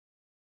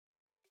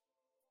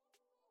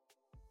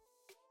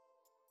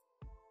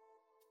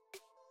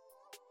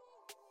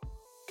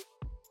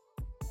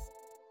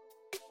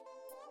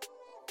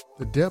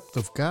The depth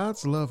of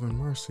God's love and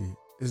mercy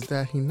is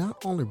that He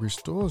not only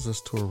restores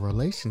us to a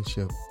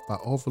relationship by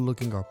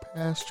overlooking our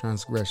past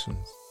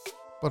transgressions,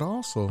 but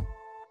also,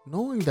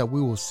 knowing that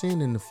we will sin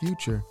in the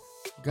future,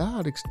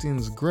 God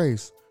extends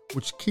grace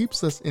which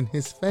keeps us in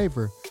His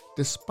favor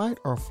despite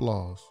our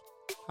flaws.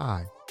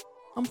 Hi,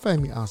 I'm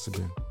Femi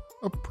Asabin,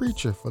 a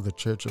preacher for the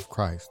Church of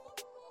Christ.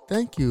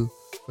 Thank you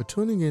for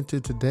tuning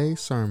into today's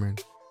sermon,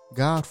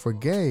 God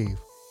Forgave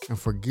and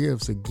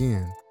Forgives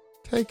Again,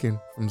 taken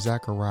from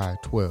Zechariah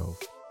 12.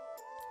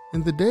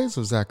 In the days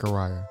of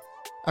Zechariah,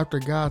 after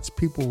God's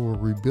people were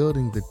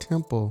rebuilding the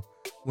temple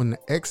when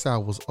the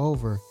exile was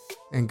over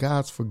and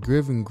God's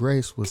forgiving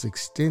grace was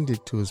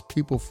extended to His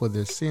people for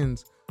their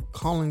sins,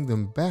 calling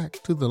them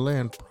back to the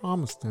land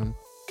promised them,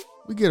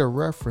 we get a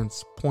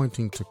reference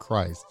pointing to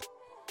Christ.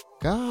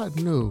 God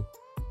knew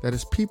that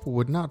His people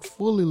would not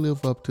fully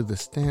live up to the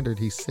standard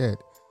He set,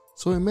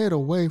 so He made a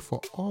way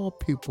for all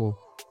people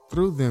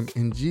through them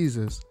in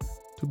Jesus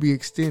to be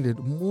extended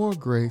more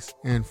grace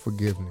and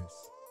forgiveness.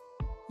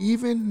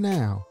 Even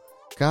now,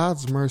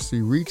 God's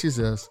mercy reaches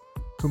us,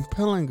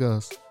 compelling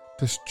us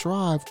to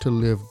strive to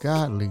live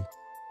godly.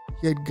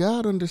 Yet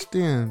God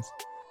understands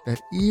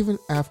that even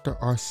after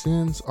our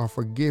sins are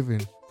forgiven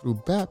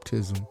through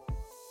baptism,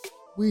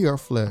 we are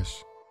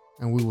flesh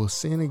and we will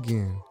sin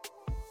again,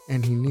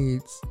 and He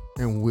needs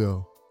and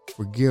will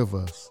forgive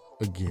us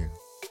again.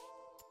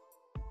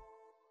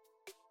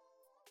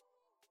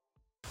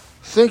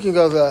 Thinking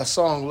of that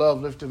song,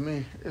 Love Lifted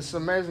Me, it's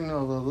amazing the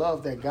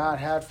love that God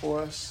had for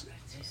us.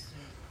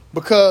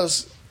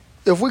 Because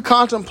if we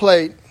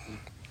contemplate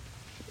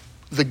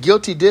the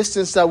guilty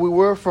distance that we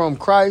were from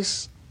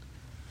Christ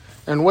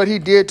and what He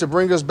did to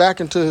bring us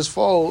back into His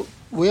fold,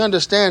 we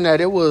understand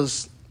that it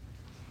was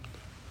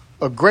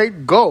a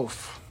great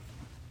gulf.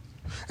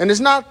 And it's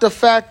not the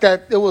fact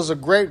that it was a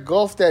great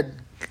gulf that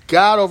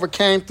God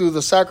overcame through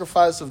the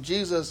sacrifice of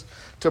Jesus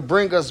to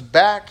bring us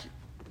back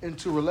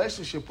into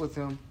relationship with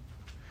Him.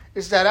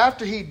 It's that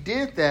after He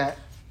did that,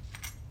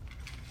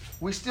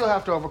 we still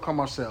have to overcome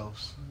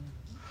ourselves.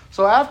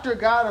 So after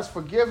God has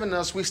forgiven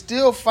us, we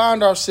still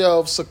find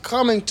ourselves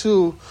succumbing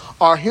to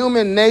our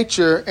human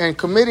nature and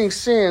committing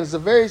sins, the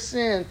very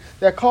sin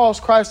that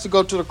caused Christ to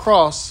go to the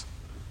cross,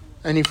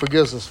 and He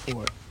forgives us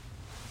for it.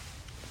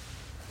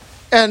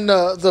 And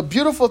the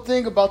beautiful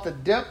thing about the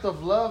depth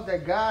of love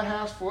that God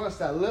has for us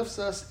that lifts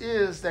us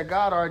is that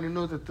God already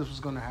knew that this was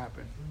going to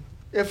happen.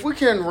 If we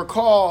can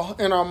recall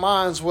in our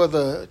minds where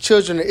the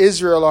children of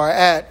Israel are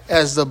at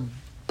as the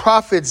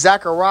prophet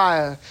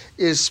Zechariah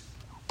is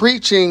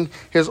preaching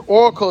his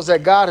oracles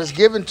that God has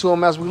given to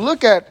him, as we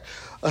look at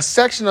a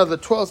section of the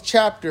 12th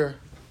chapter,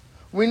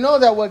 we know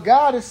that what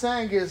God is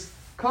saying is,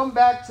 come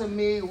back to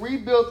me,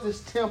 rebuild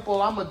this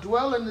temple. I'm going to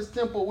dwell in this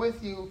temple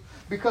with you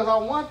because I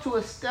want to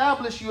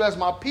establish you as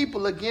my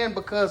people again,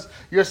 because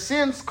your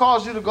sins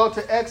caused you to go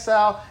to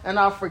exile and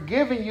I've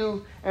forgiven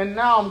you. And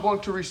now I'm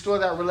going to restore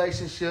that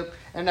relationship,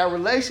 and that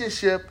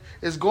relationship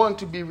is going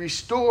to be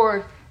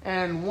restored.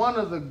 And one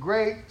of the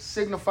great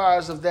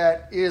signifiers of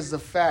that is the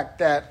fact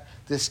that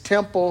this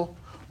temple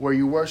where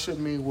you worship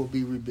me will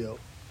be rebuilt.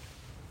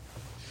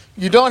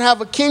 You don't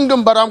have a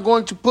kingdom, but I'm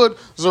going to put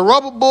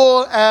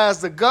Zerubbabel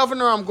as the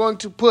governor. I'm going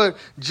to put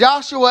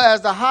Joshua as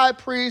the high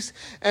priest,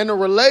 and the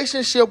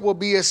relationship will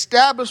be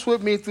established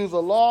with me through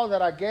the law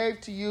that I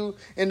gave to you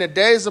in the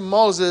days of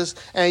Moses,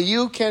 and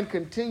you can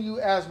continue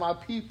as my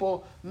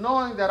people,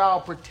 knowing that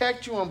I'll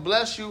protect you and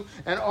bless you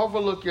and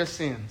overlook your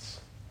sins.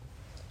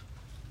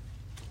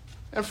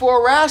 And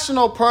for a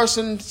rational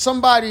person,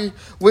 somebody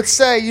would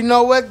say, you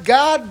know what?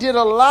 God did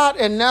a lot,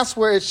 and that's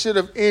where it should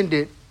have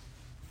ended.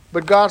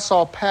 But God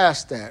saw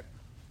past that.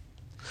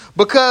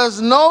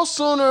 Because no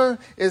sooner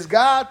is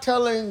God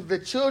telling the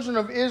children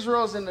of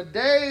Israel in the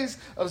days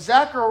of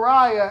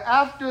Zechariah,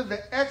 after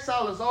the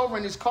exile is over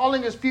and He's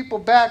calling His people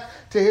back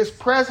to His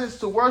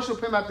presence to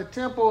worship Him at the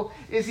temple,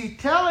 is He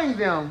telling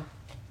them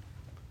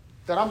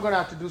that I'm going to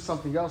have to do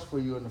something else for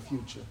you in the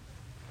future.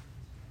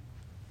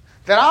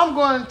 That I'm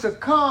going to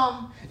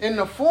come in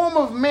the form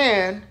of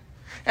man,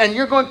 and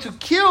you're going to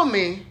kill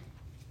me.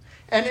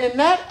 And in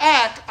that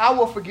act, I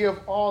will forgive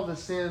all the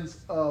sins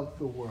of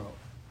the world.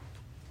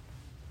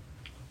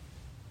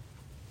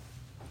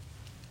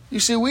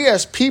 You see, we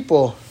as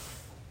people,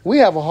 we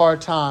have a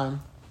hard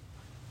time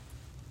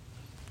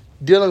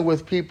dealing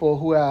with people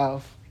who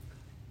have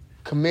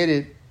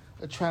committed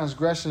a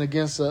transgression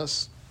against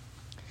us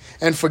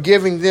and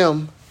forgiving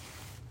them,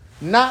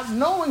 not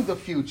knowing the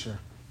future,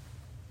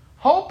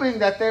 hoping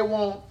that they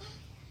won't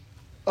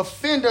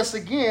offend us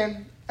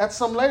again at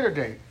some later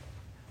date.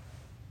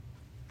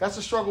 That's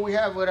a struggle we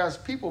have with as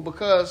people,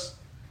 because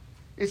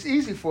it's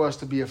easy for us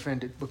to be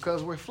offended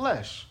because we're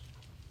flesh.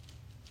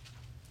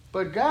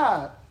 But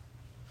God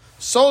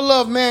so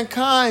loved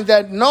mankind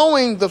that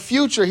knowing the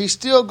future, He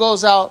still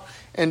goes out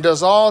and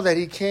does all that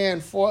He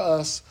can for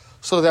us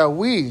so that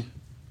we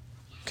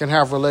can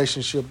have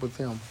relationship with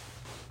Him.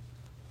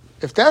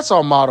 If that's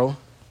our motto,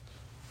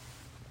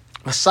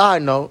 a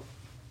side note,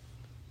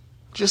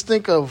 just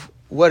think of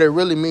what it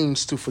really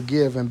means to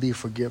forgive and be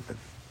forgiven.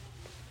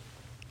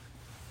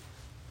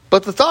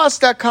 But the thoughts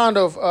that kind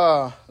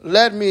of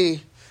led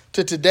me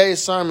to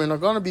today's sermon are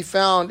going to be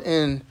found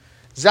in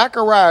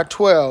Zechariah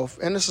 12.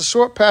 And it's a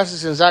short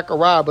passage in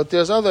Zechariah, but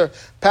there's other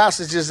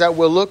passages that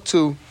we'll look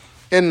to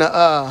in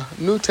the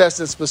New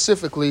Testament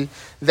specifically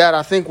that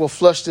I think will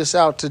flush this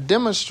out to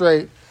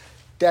demonstrate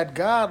that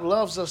God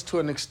loves us to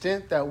an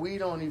extent that we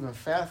don't even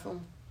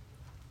fathom,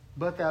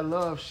 but that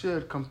love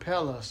should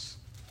compel us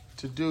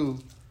to do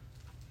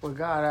what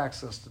God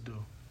asks us to do.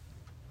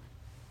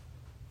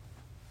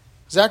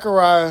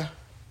 Zechariah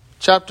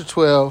chapter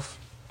 12,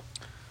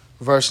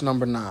 verse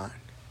number 9.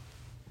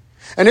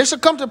 And it shall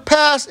come to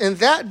pass in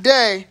that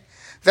day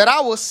that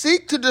I will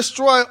seek to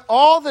destroy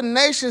all the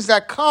nations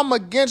that come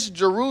against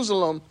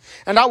Jerusalem,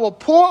 and I will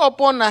pour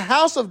upon the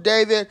house of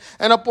David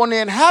and upon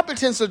the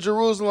inhabitants of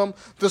Jerusalem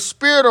the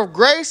spirit of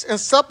grace and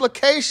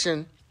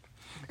supplication.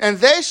 And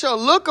they shall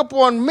look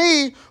upon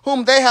me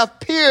whom they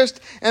have pierced,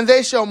 and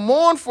they shall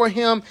mourn for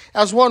him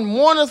as one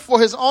mourneth for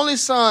his only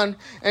son,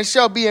 and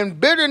shall be in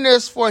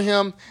bitterness for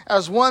him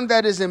as one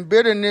that is in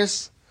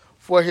bitterness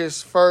for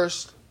his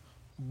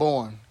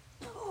firstborn.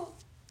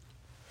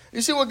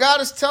 You see, what God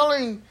is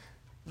telling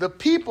the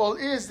people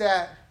is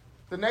that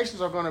the nations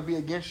are going to be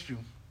against you.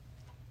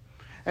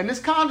 And this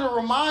kind of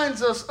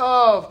reminds us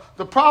of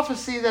the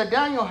prophecy that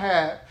Daniel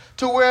had,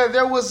 to where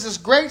there was this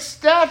great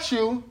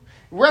statue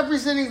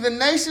representing the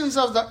nations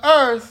of the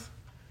earth,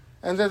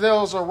 and that there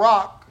was a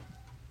rock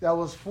that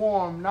was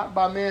formed not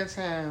by man's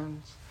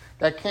hands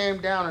that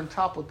came down and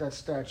toppled that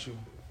statue.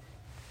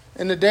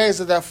 In the days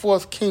of that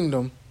fourth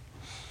kingdom,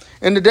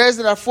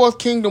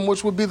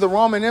 which would be the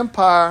Roman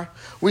Empire,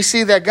 we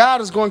see that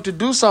God is going to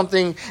do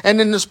something.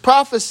 And in this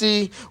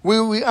prophecy,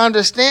 we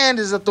understand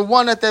is that the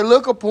one that they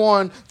look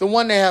upon, the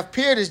one they have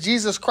pierced, is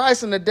Jesus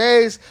Christ. In the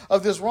days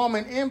of this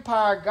Roman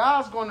Empire,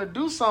 God's going to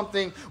do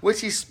something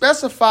which he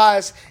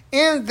specifies.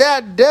 In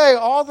that day,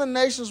 all the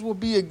nations will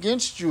be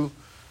against you,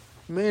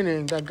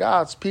 meaning that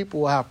God's people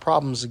will have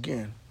problems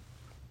again.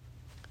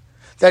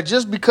 That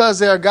just because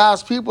they are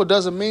God's people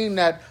doesn't mean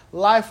that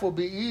life will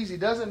be easy.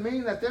 Doesn't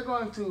mean that they're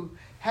going to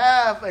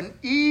have an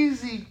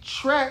easy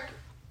trek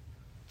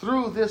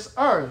through this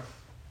earth.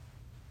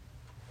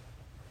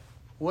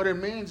 What it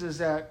means is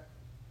that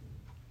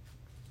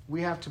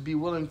we have to be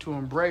willing to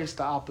embrace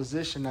the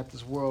opposition that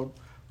this world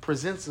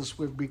presents us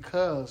with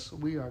because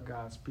we are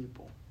God's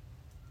people.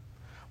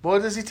 But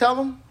what does he tell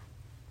them?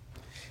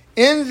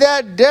 In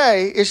that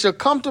day it shall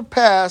come to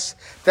pass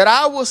that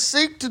I will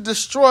seek to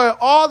destroy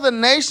all the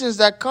nations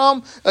that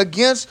come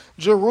against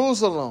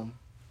Jerusalem.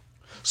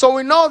 So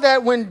we know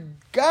that when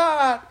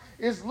God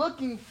is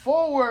looking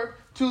forward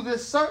to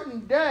this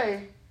certain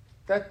day,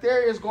 that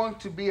there is going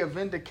to be a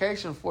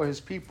vindication for his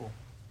people.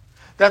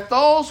 That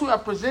those who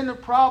have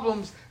presented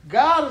problems,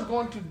 God is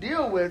going to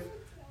deal with,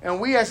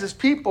 and we as his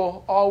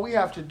people, all we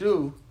have to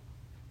do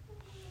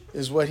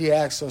is what he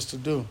asks us to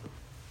do.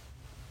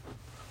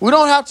 We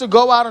don't have to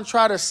go out and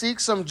try to seek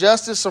some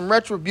justice, some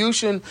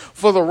retribution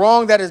for the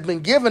wrong that has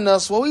been given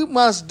us. What we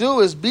must do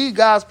is be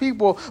God's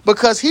people,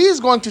 because he is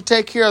going to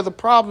take care of the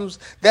problems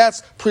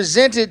that's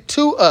presented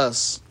to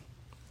us.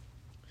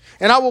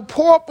 And I will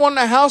pour upon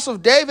the house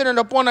of David and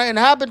upon the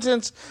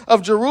inhabitants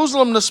of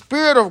Jerusalem the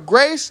spirit of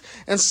grace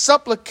and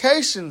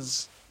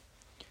supplications.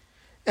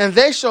 And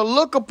they shall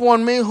look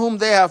upon me whom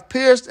they have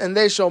pierced, and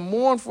they shall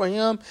mourn for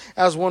him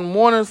as one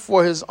mourneth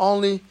for his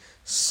only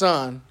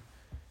son,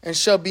 and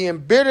shall be in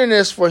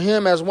bitterness for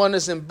him as one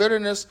is in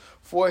bitterness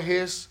for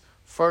his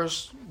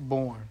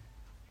firstborn.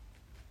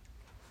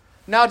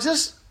 Now,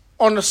 just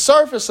on the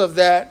surface of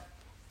that,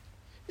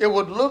 it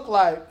would look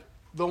like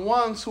the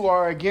ones who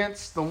are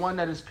against the one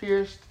that is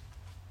pierced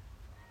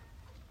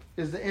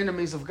is the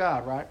enemies of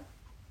God, right?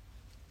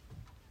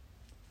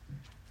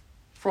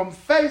 From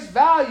face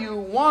value,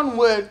 one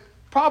would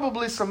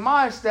probably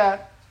surmise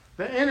that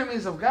the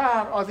enemies of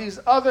God are these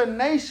other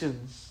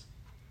nations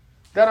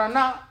that are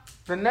not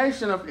the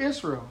nation of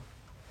Israel.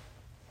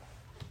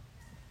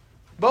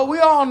 But we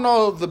all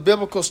know the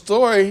biblical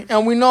story,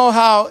 and we know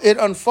how it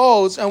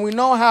unfolds, and we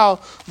know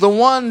how the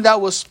one that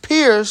was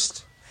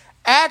pierced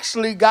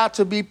actually got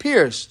to be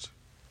pierced.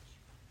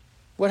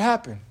 What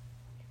happened?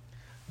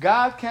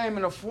 God came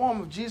in the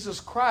form of Jesus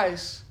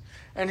Christ,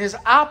 and his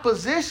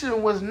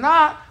opposition was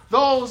not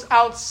those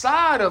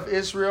outside of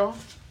Israel,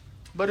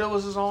 but it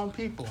was his own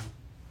people.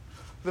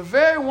 The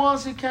very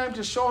ones he came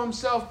to show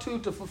himself to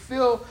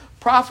fulfill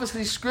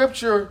prophecy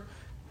scripture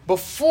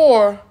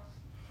before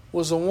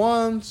was the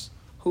ones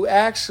who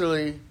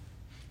actually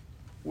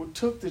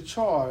took the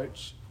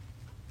charge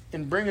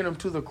in bringing them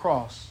to the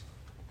cross.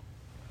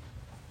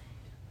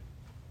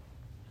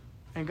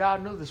 And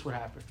God knew this would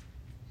happen.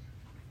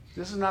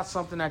 This is not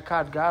something that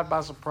caught God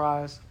by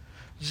surprise.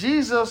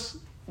 Jesus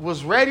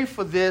was ready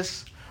for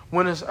this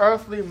when his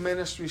earthly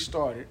ministry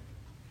started.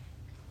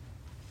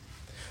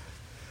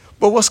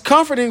 But what's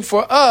comforting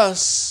for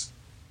us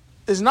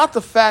is not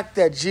the fact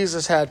that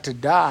Jesus had to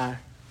die,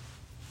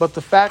 but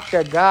the fact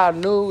that God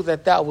knew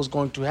that that was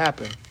going to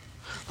happen.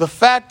 The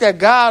fact that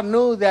God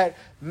knew that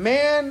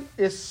man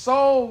is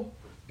so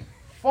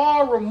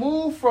far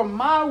removed from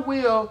my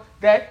will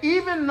that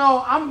even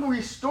though I'm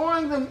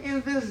restoring them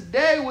in this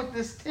day with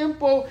this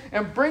temple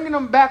and bringing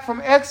them back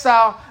from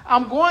exile,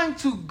 I'm going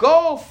to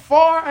go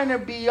far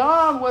and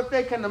beyond what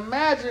they can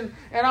imagine,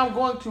 and I'm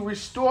going to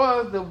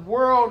restore the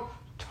world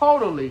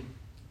totally.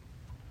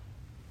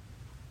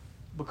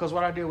 Because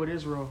what I did with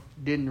Israel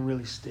didn't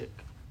really stick.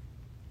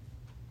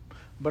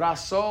 But I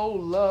so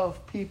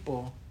love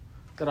people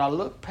that I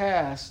look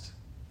past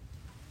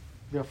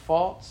their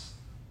faults,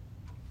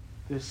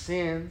 their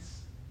sins,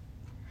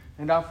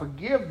 and I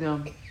forgive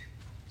them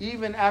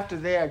even after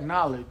they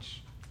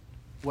acknowledge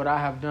what I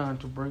have done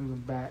to bring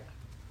them back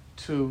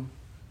to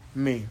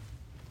me.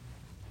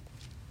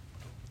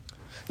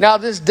 Now,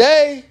 this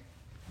day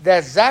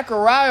that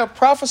Zechariah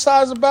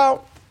prophesies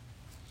about,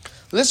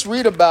 let's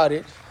read about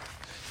it.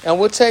 And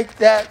we'll take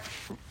that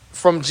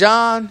from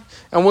John,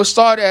 and we'll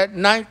start at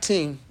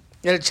 19,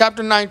 in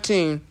chapter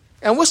 19.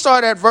 And we'll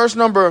start at verse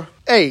number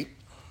 8.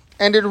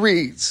 And it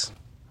reads,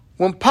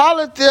 When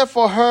Pilate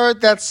therefore heard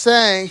that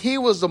saying, he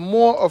was the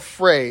more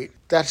afraid.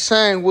 That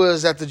saying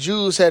was that the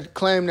Jews had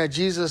claimed that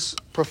Jesus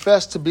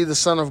professed to be the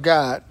Son of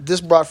God.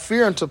 This brought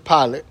fear into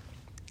Pilate.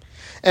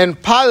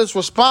 And Pilate's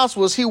response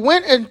was, he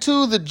went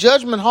into the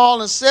judgment hall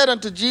and said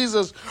unto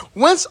Jesus,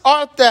 Whence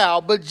art thou?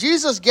 But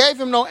Jesus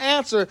gave him no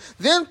answer.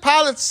 Then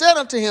Pilate said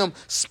unto him,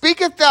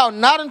 Speakest thou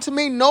not unto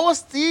me?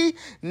 Knowest thee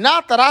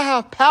not that I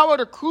have power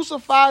to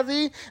crucify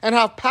thee and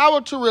have power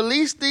to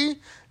release thee?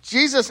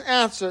 Jesus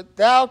answered,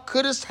 Thou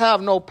couldst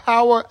have no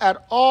power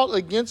at all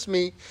against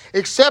me,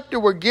 except it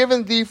were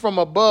given thee from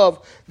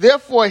above.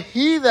 Therefore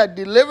he that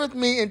delivereth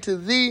me into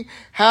thee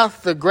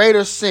hath the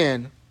greater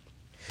sin.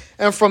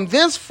 And from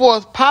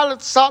thenceforth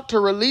Pilate sought to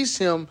release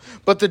him.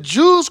 But the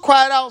Jews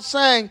cried out,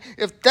 saying,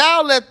 If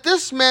thou let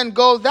this man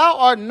go, thou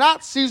art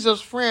not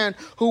Caesar's friend.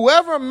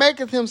 Whoever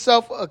maketh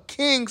himself a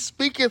king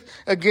speaketh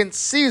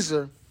against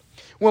Caesar.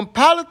 When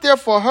Pilate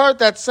therefore heard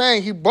that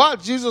saying, he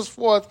brought Jesus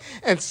forth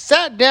and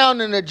sat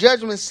down in the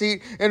judgment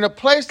seat in a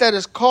place that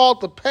is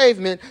called the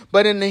Pavement,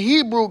 but in the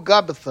Hebrew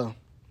Gabbatha.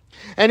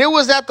 And it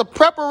was at the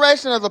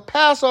preparation of the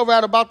Passover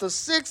at about the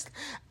 6th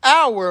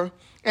hour.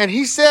 And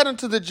he said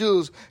unto the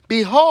Jews,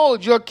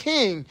 Behold your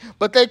king.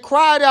 But they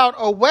cried out,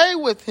 Away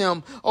with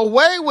him,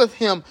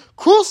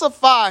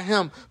 crucify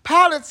him.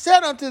 Pilate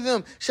said unto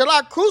them, Shall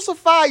I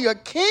crucify your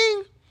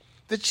king?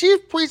 The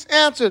chief priests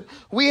answered,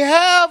 We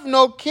have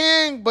no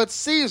king but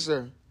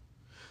Caesar.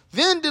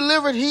 Then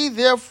delivered he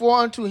therefore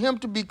unto him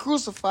to be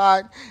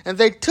crucified. And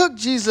they took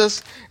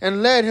Jesus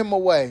and led him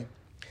away.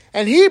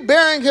 And he,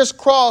 bearing his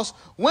cross,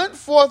 went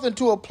forth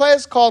into a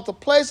place called the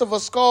place of a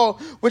skull,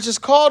 which is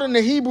called in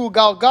the Hebrew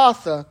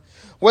Golgotha,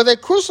 where they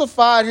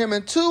crucified him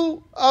and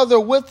two other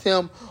with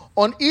him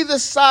on either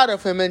side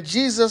of him, and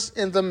Jesus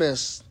in the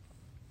midst.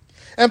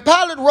 And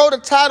Pilate wrote a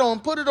title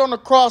and put it on the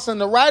cross, and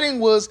the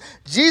writing was,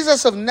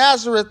 Jesus of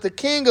Nazareth, the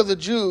King of the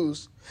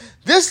Jews.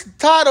 This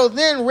title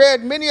then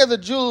read many of the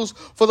Jews,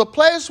 for the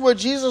place where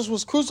Jesus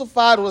was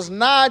crucified was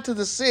nigh to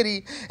the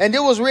city, and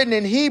it was written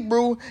in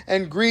Hebrew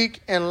and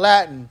Greek and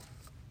Latin.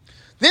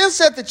 Then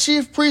said the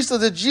chief priest of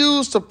the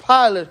Jews to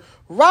Pilate,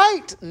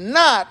 Write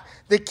not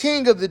the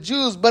King of the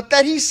Jews, but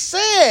that he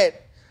said,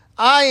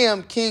 I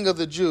am King of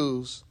the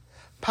Jews.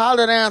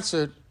 Pilate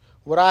answered,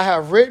 What I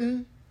have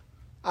written,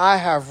 I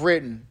have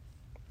written.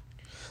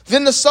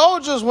 Then the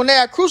soldiers, when they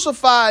had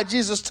crucified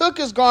Jesus, took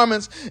his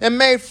garments and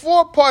made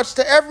 4 parts,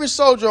 to every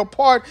soldier a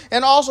part,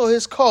 and also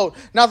his coat.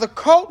 Now the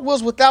coat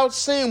was without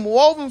seam,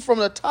 woven from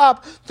the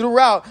top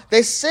throughout.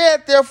 They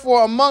said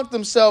therefore among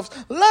themselves,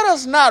 Let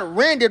us not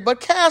rend it,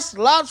 but cast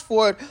lots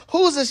for it,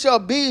 whose it shall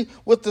be,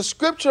 with the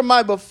scripture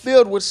might be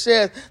fulfilled, which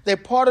saith, They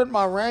parted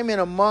my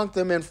raiment among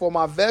them, and for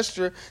my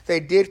vesture they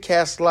did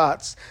cast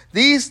lots.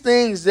 These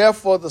things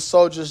therefore the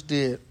soldiers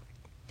did.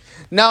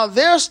 Now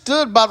there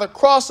stood by the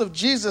cross of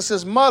Jesus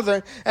his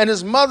mother and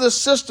his mother's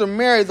sister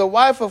Mary, the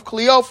wife of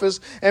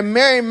Cleophas, and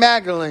Mary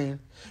Magdalene.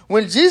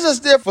 When Jesus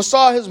therefore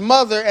saw his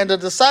mother and the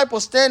disciple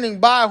standing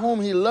by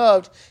whom he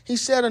loved, he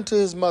said unto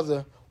his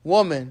mother,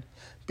 Woman,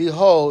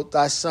 behold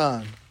thy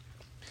son.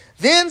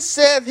 Then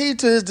said he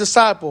to his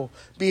disciple,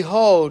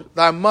 Behold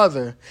thy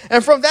mother.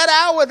 And from that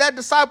hour that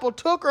disciple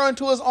took her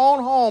into his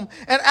own home.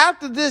 And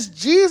after this,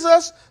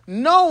 Jesus,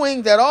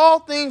 knowing that all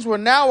things were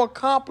now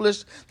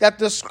accomplished, that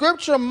the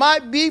scripture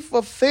might be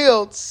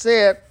fulfilled,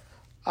 said,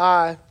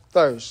 I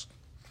thirst.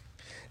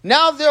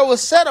 Now there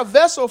was set a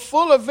vessel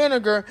full of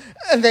vinegar,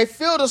 and they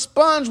filled a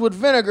sponge with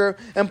vinegar,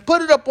 and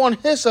put it upon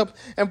hyssop,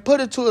 and put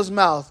it to his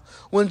mouth.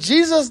 When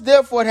Jesus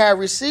therefore had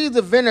received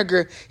the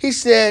vinegar, he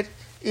said,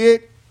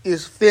 It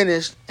is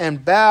finished,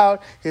 and bowed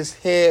his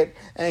head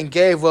and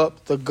gave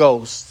up the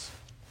ghost.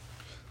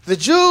 The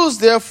Jews,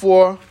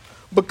 therefore,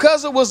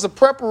 because it was the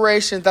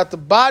preparation that the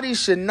body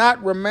should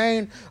not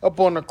remain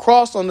upon the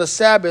cross on the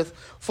Sabbath,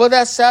 for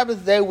that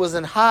Sabbath day was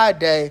an high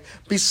day,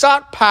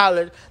 besought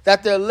Pilate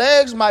that their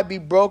legs might be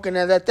broken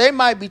and that they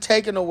might be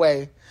taken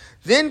away.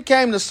 Then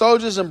came the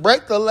soldiers and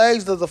brake the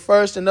legs of the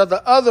first and of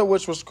the other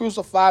which was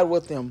crucified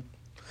with him.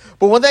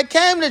 But when they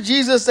came to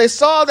Jesus, they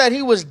saw that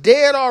he was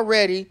dead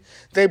already.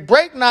 They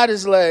brake not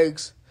his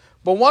legs,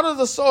 But one of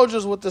the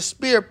soldiers with the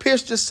spear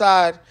pierced his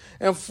side,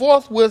 and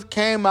forthwith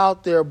came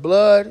out there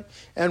blood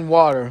and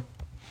water.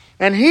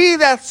 And he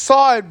that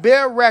saw it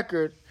bare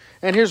record,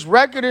 and his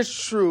record is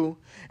true,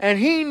 and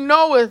he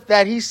knoweth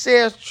that he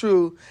saith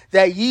true,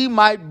 that ye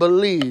might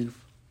believe.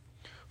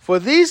 For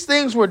these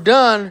things were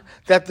done,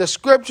 that the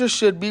scripture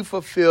should be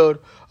fulfilled.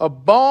 A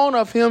bone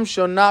of him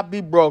shall not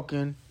be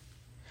broken.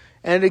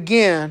 And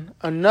again,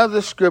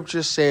 another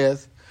scripture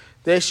saith,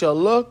 they shall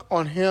look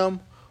on him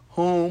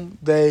whom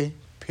they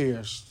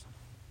pierced.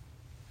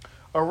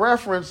 A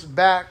reference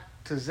back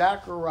to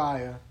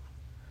Zechariah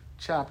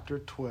chapter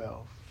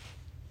 12.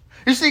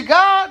 You see,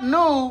 God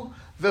knew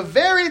the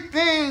very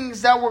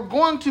things that were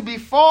going to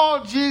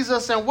befall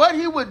Jesus and what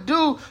he would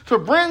do to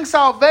bring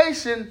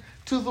salvation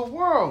to the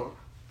world.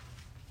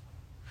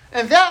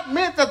 And that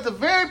meant that the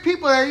very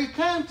people that he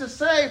came to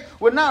save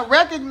would not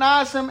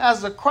recognize him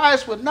as the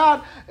Christ, would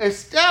not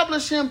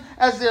establish him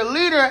as their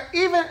leader.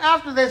 Even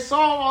after they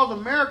saw all the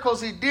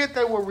miracles he did,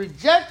 they would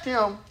reject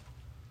him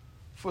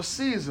for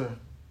Caesar,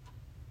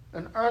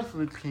 an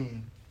earthly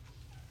king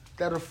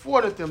that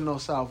afforded them no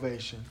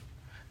salvation,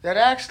 that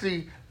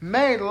actually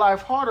made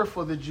life harder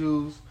for the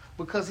Jews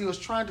because he was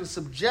trying to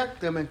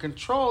subject them and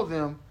control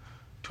them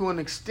to an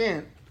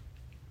extent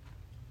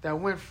that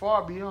went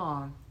far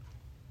beyond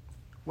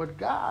what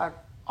God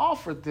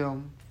offered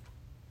them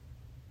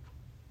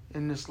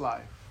in this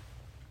life.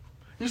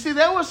 You see,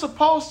 they were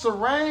supposed to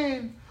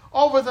reign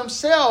over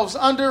themselves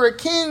under a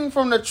king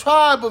from the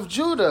tribe of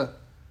Judah.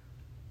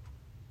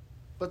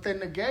 But they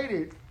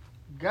negated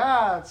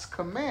God's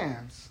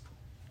commands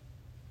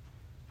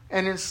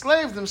and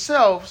enslaved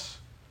themselves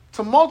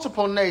to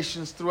multiple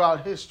nations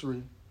throughout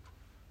history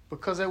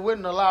because they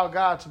wouldn't allow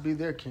God to be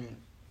their king.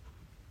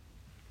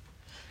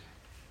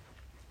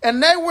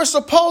 And they were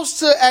supposed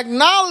to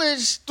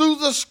acknowledge through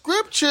the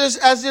scriptures,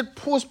 as it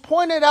was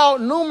pointed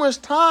out numerous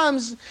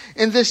times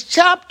in this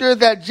chapter,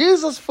 that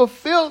Jesus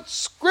fulfilled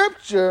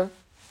scripture,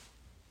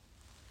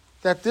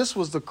 that this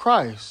was the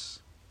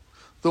Christ,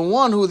 the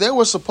one who they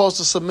were supposed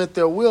to submit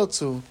their will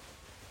to,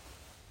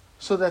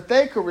 so that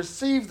they could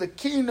receive the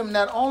kingdom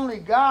that only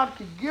God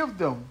could give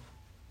them.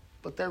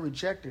 But they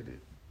rejected it.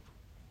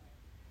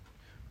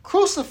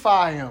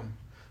 Crucify him.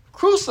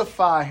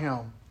 Crucify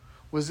him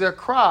was their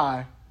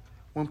cry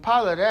when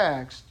Pilate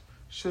asked,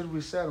 should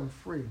we set him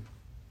free?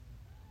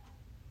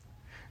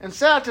 And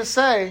sad to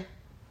say,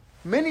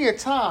 many a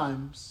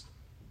times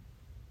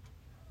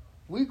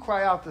we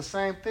cry out the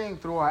same thing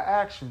through our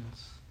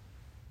actions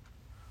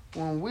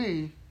when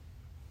we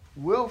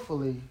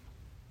willfully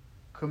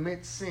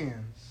commit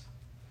sins,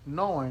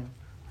 knowing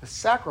the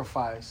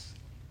sacrifice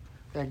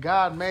that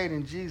God made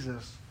in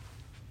Jesus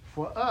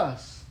for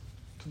us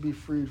to be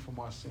freed from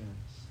our sins.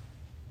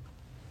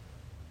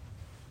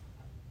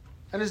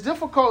 And it's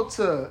difficult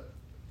to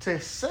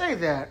say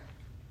that,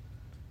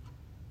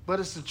 but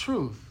it's the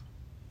truth.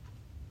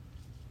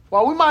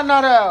 While we might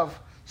not have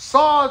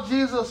saw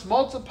Jesus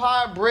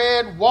multiply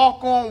bread,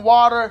 walk on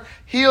water,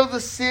 heal the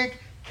sick,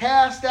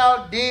 cast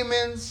out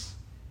demons,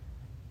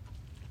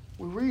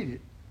 we read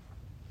it,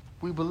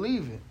 we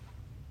believe it,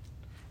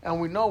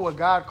 and we know what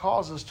God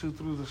calls us to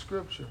through the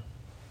scripture.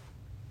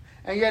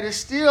 And yet it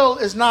still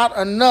is not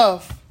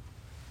enough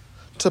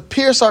to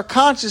pierce our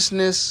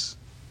consciousness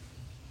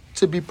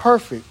to be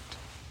perfect.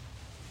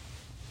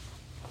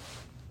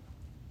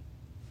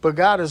 But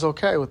God is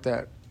okay with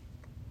that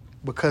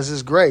because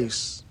his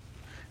grace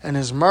and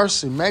his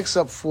mercy makes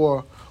up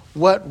for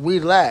what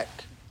we lack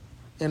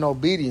in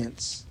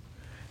obedience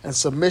and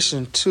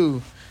submission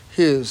to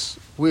his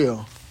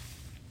will.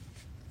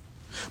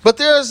 But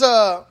there's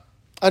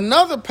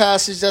another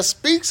passage that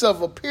speaks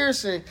of a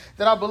piercing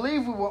that I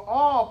believe we were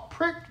all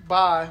pricked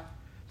by,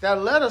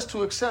 that led us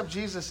to accept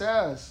Jesus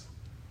as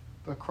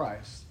the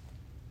Christ.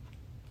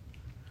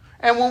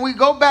 And when we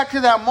go back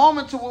to that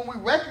moment to when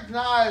we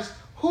recognize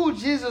who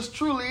Jesus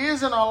truly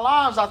is in our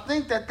lives, I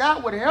think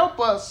that would help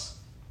us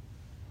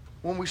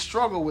when we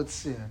struggle with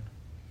sin.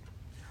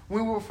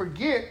 We will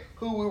forget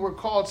who we were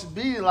called to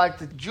be, like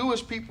the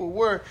Jewish people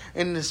were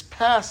in this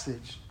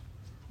passage,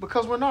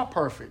 because we're not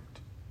perfect.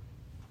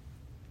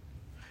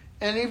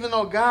 And even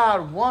though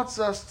God wants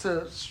us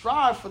to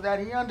strive for that,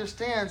 he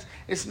understands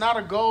it's not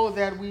a goal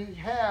that we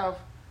have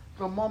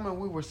the moment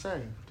we were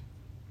saved.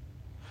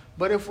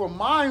 But if we're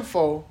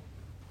mindful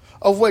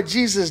of what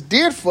Jesus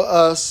did for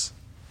us,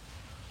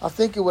 I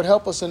think it would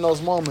help us in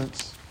those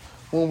moments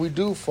when we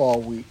do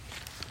fall weak.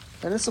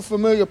 And it's a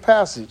familiar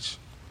passage.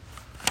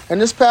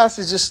 And this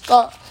passage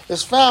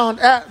is found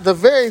at the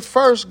very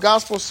first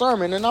gospel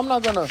sermon. And I'm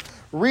not going to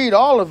read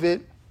all of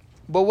it,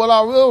 but what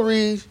I will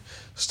read,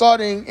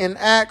 starting in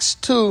Acts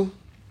 2,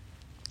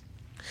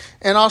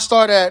 and I'll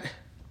start at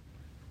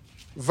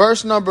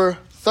verse number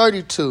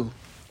 32.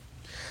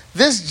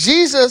 This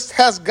Jesus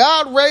has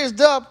God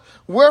raised up,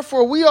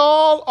 wherefore we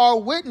all are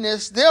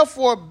witness.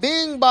 Therefore,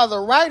 being by the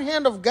right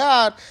hand of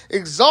God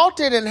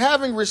exalted, and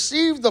having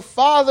received the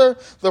Father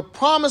the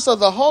promise of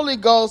the Holy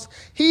Ghost,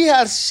 he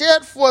has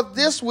shed forth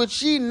this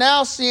which ye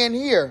now see and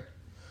hear.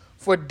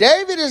 For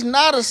David is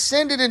not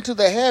ascended into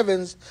the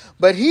heavens,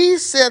 but he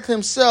saith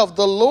himself,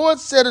 the Lord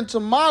said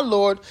unto my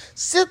Lord,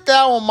 sit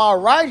thou on my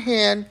right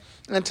hand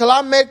until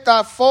I make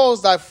thy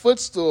foes thy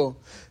footstool.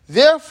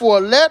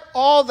 Therefore let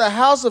all the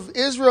house of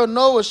Israel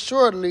know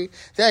assuredly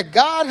that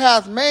God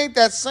hath made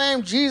that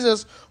same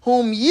Jesus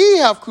whom ye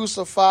have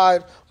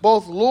crucified,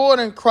 both Lord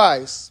and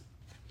Christ.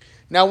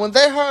 Now when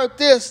they heard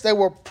this, they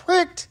were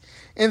pricked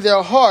in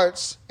their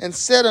hearts, and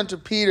said unto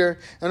Peter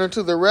and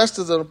unto the rest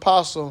of the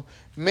apostles,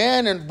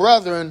 Men and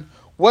brethren,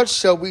 what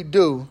shall we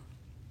do?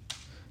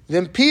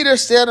 Then Peter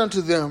said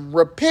unto them,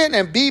 Repent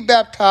and be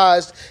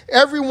baptized,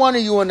 every one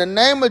of you, in the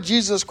name of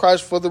Jesus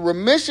Christ, for the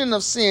remission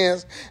of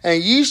sins,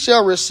 and ye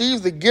shall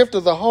receive the gift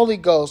of the Holy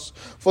Ghost.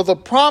 For the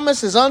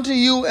promise is unto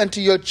you and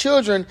to your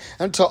children,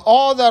 and to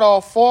all that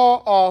are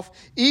far off,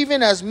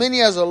 even as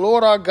many as the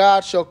Lord our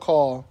God shall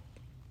call.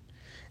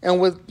 And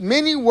with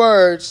many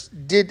words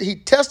did he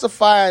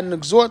testify and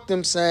exhort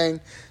them,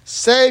 saying,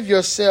 Save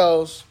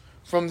yourselves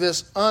from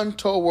this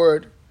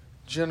untoward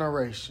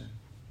generation.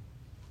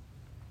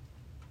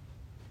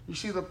 You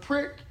see, the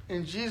prick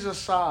in Jesus'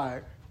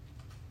 side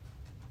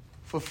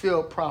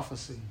fulfilled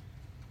prophecy.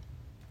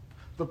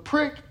 The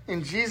prick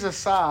in Jesus'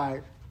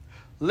 side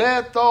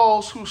led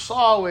those who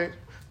saw it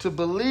to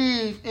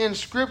believe in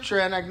Scripture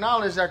and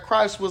acknowledge that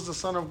Christ was the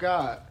Son of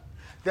God.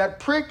 That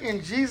prick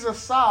in Jesus'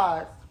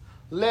 side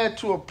led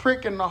to a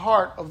prick in the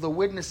heart of the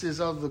witnesses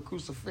of the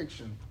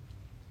crucifixion.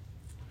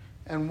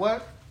 And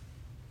what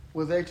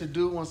were they to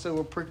do once they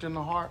were pricked in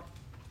the heart?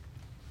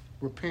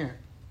 Repent.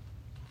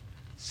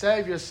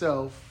 Save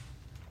yourself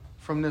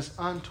from this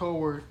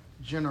untoward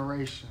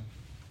generation.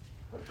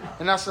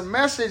 And that's a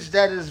message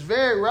that is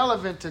very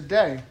relevant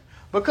today,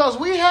 because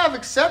we have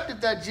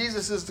accepted that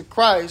Jesus is the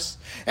Christ,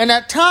 and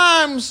at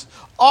times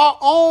our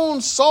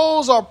own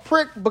souls are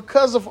pricked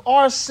because of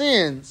our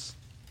sins.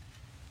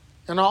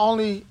 And our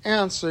only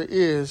answer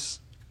is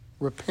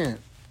repent.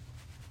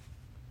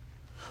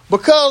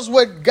 Because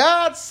what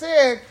God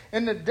said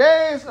in the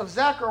days of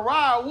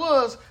Zechariah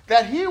was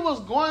that he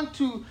was going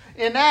to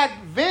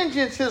enact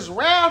vengeance, his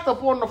wrath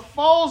upon the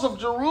foes of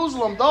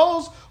Jerusalem,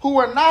 those who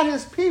were not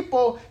his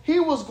people. He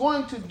was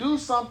going to do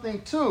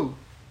something too.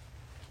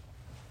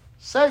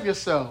 Save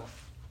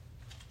yourself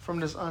from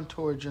this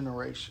untoward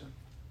generation.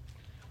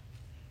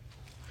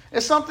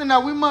 It's something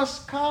that we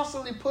must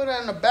constantly put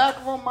in the back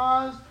of our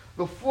minds,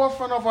 the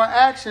forefront of our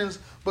actions,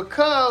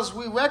 because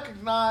we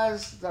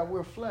recognize that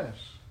we're flesh.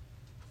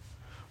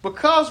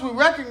 Because we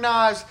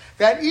recognize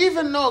that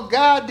even though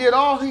God did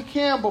all he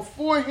can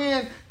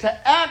beforehand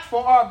to act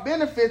for our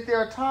benefit, there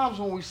are times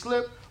when we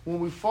slip, when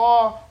we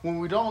fall, when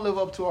we don't live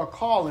up to our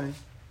calling.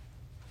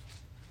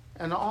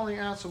 And the only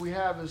answer we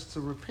have is to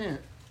repent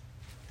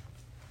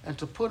and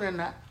to put in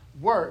that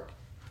work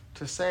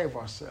to save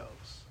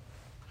ourselves.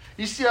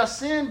 You see, our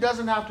sin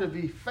doesn't have to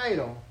be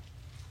fatal.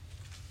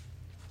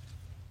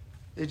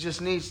 It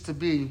just needs to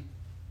be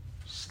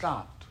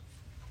stopped.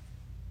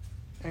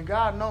 And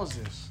God knows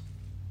this.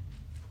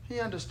 He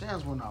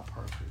understands we're not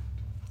perfect.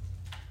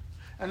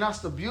 And that's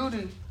the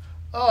beauty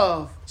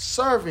of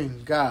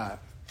serving God.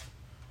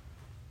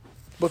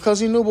 Because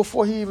he knew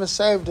before he even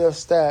saved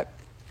us that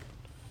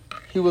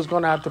he was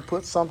going to have to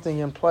put something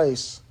in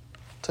place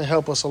to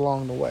help us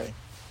along the way.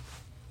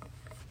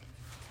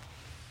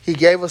 He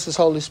gave us his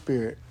Holy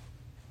Spirit.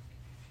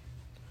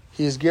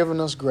 He has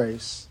given us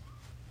grace.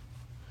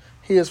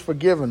 He has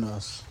forgiven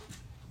us.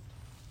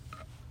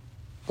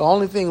 The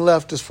only thing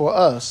left is for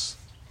us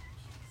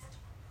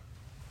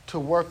to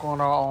work on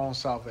our own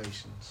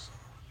salvations.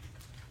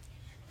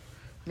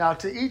 Now,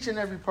 to each and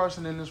every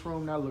person in this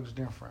room, that looks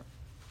different.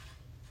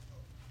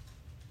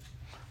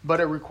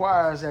 But it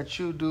requires that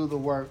you do the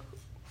work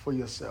for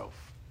yourself.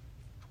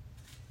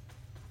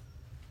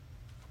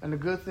 And the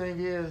good thing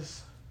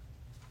is,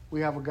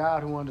 we have a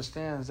God who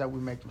understands that we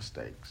make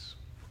mistakes.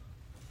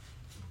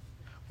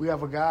 We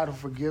have a God who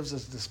forgives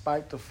us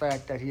despite the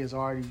fact that he has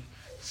already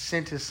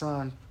sent his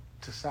son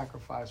to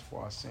sacrifice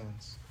for our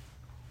sins.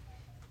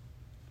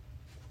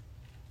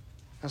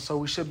 And so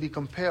we should be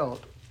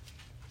compelled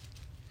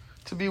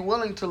to be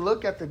willing to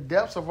look at the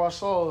depths of our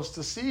souls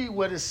to see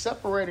what is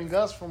separating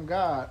us from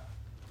God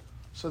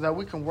so that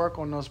we can work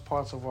on those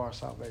parts of our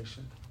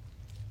salvation.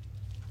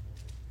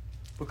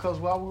 Because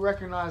while we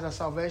recognize that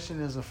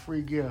salvation is a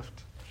free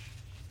gift,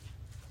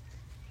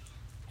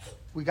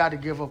 we got to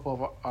give up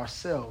of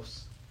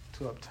ourselves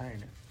to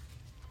obtain it.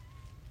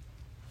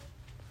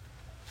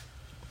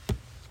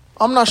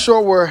 I'm not sure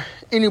where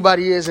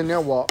anybody is in their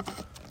walk.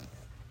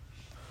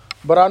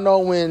 But I know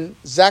when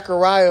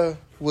Zechariah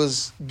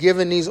was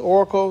given these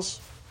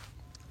oracles,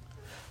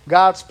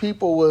 God's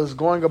people was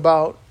going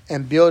about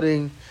and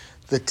building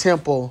the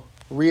temple,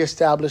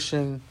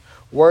 reestablishing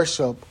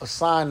worship, a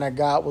sign that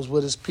God was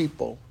with his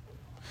people.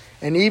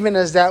 And even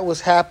as that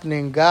was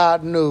happening,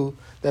 God knew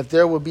that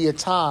there would be a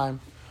time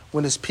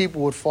when his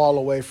people would fall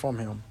away from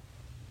him.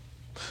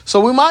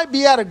 So we might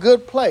be at a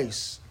good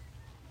place,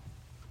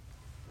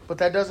 but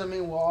that doesn't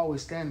mean we'll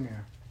always stand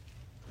there.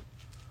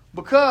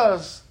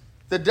 Because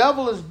the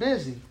devil is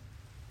busy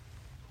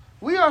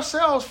We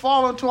ourselves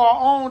fall into our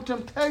own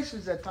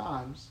temptations at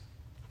times.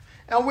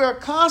 And we're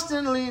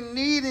constantly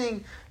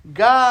needing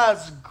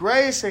God's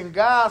grace and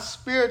God's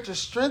Spirit to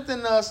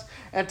strengthen us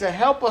and to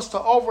help us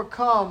to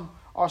overcome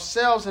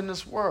ourselves in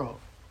this world.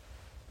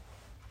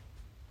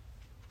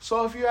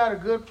 So if you're at a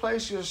good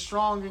place, you're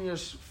strong in your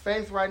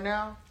faith right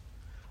now,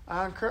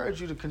 I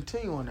encourage you to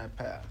continue on that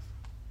path.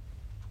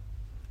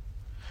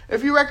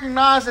 If you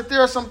recognize that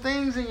there are some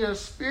things in your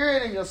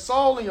spirit and your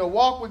soul and your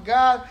walk with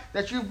God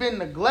that you've been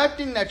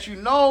neglecting, that you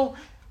know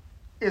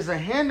is a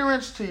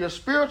hindrance to your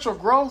spiritual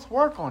growth,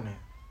 work on it.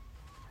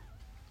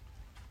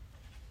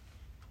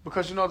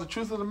 Because you know the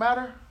truth of the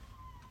matter?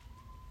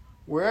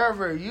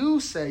 Wherever you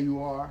say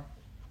you are,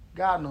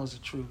 God knows the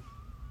truth.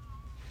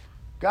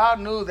 God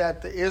knew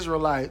that the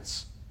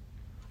Israelites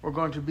were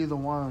going to be the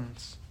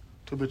ones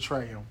to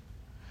betray him.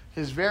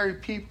 His very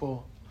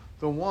people,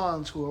 the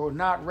ones who were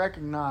not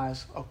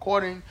recognized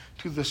according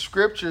to the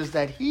scriptures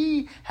that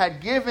he had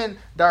given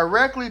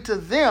directly to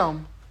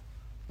them,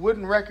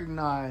 wouldn't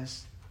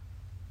recognize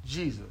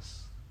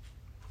Jesus.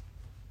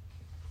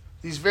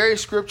 These very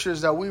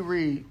scriptures that we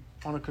read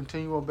on a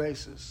continual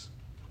basis,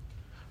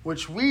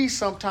 which we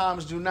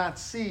sometimes do not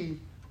see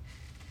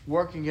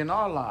working in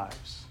our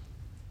lives.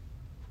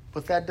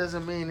 But that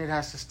doesn't mean it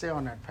has to stay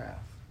on that path.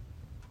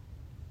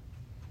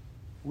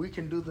 We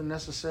can do the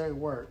necessary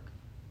work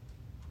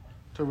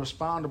to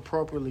respond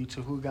appropriately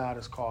to who God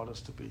has called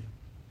us to be.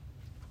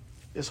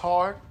 It's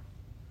hard,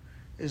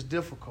 it's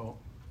difficult,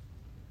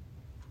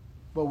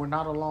 but we're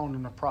not alone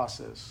in the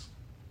process.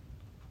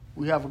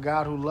 We have a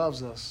God who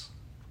loves us.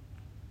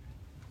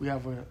 We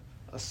have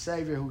a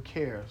Savior who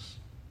cares.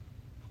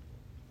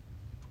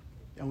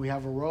 And we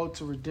have a road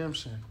to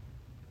redemption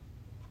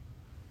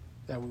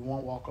that we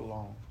won't walk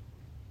alone.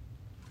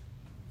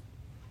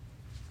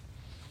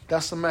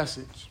 That's the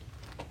message.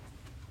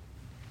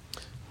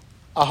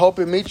 I hope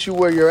it meets you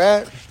where you're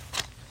at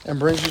and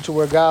brings you to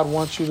where God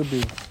wants you to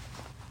be.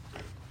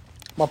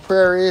 My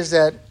prayer is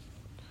that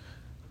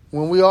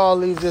when we all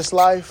leave this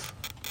life,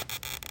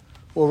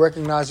 we'll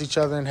recognize each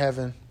other in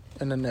heaven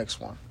in the next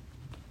one.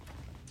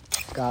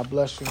 God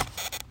bless you.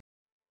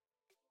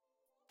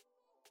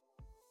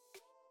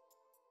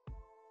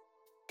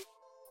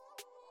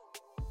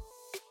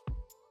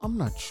 I'm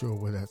not sure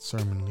where that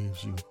sermon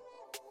leaves you.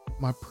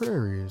 My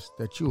prayer is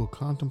that you will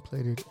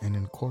contemplate it and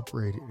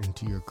incorporate it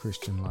into your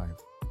Christian life.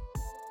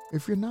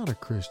 If you're not a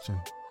Christian,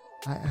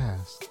 I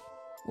ask,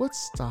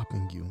 what's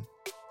stopping you?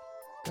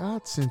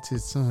 God sent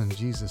his son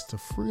Jesus to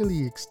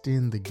freely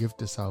extend the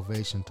gift of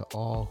salvation to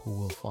all who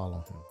will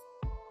follow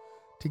him.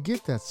 To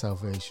get that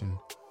salvation,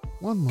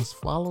 one must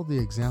follow the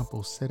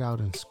examples set out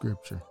in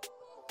Scripture.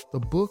 The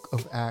book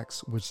of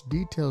Acts, which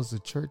details the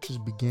church's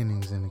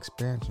beginnings and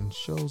expansion,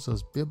 shows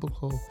us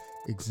biblical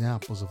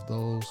examples of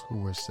those who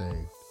were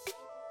saved.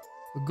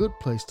 A good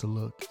place to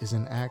look is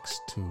in Acts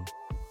 2.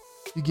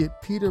 You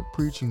get Peter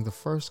preaching the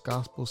first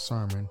gospel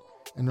sermon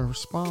and the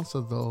response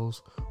of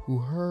those who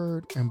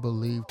heard and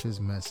believed his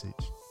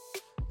message.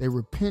 They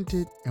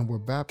repented and were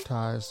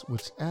baptized,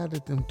 which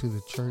added them to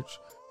the church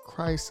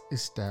Christ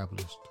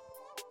established.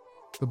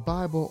 The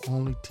Bible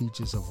only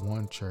teaches of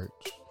one church.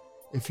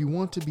 If you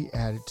want to be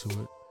added to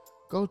it,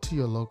 go to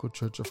your local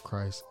Church of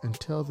Christ and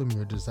tell them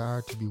your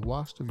desire to be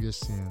washed of your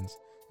sins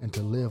and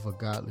to live a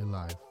godly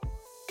life.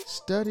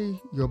 Study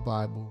your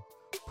Bible,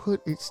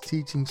 put its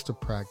teachings to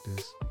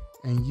practice,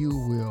 and you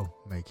will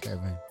make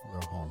heaven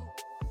your home.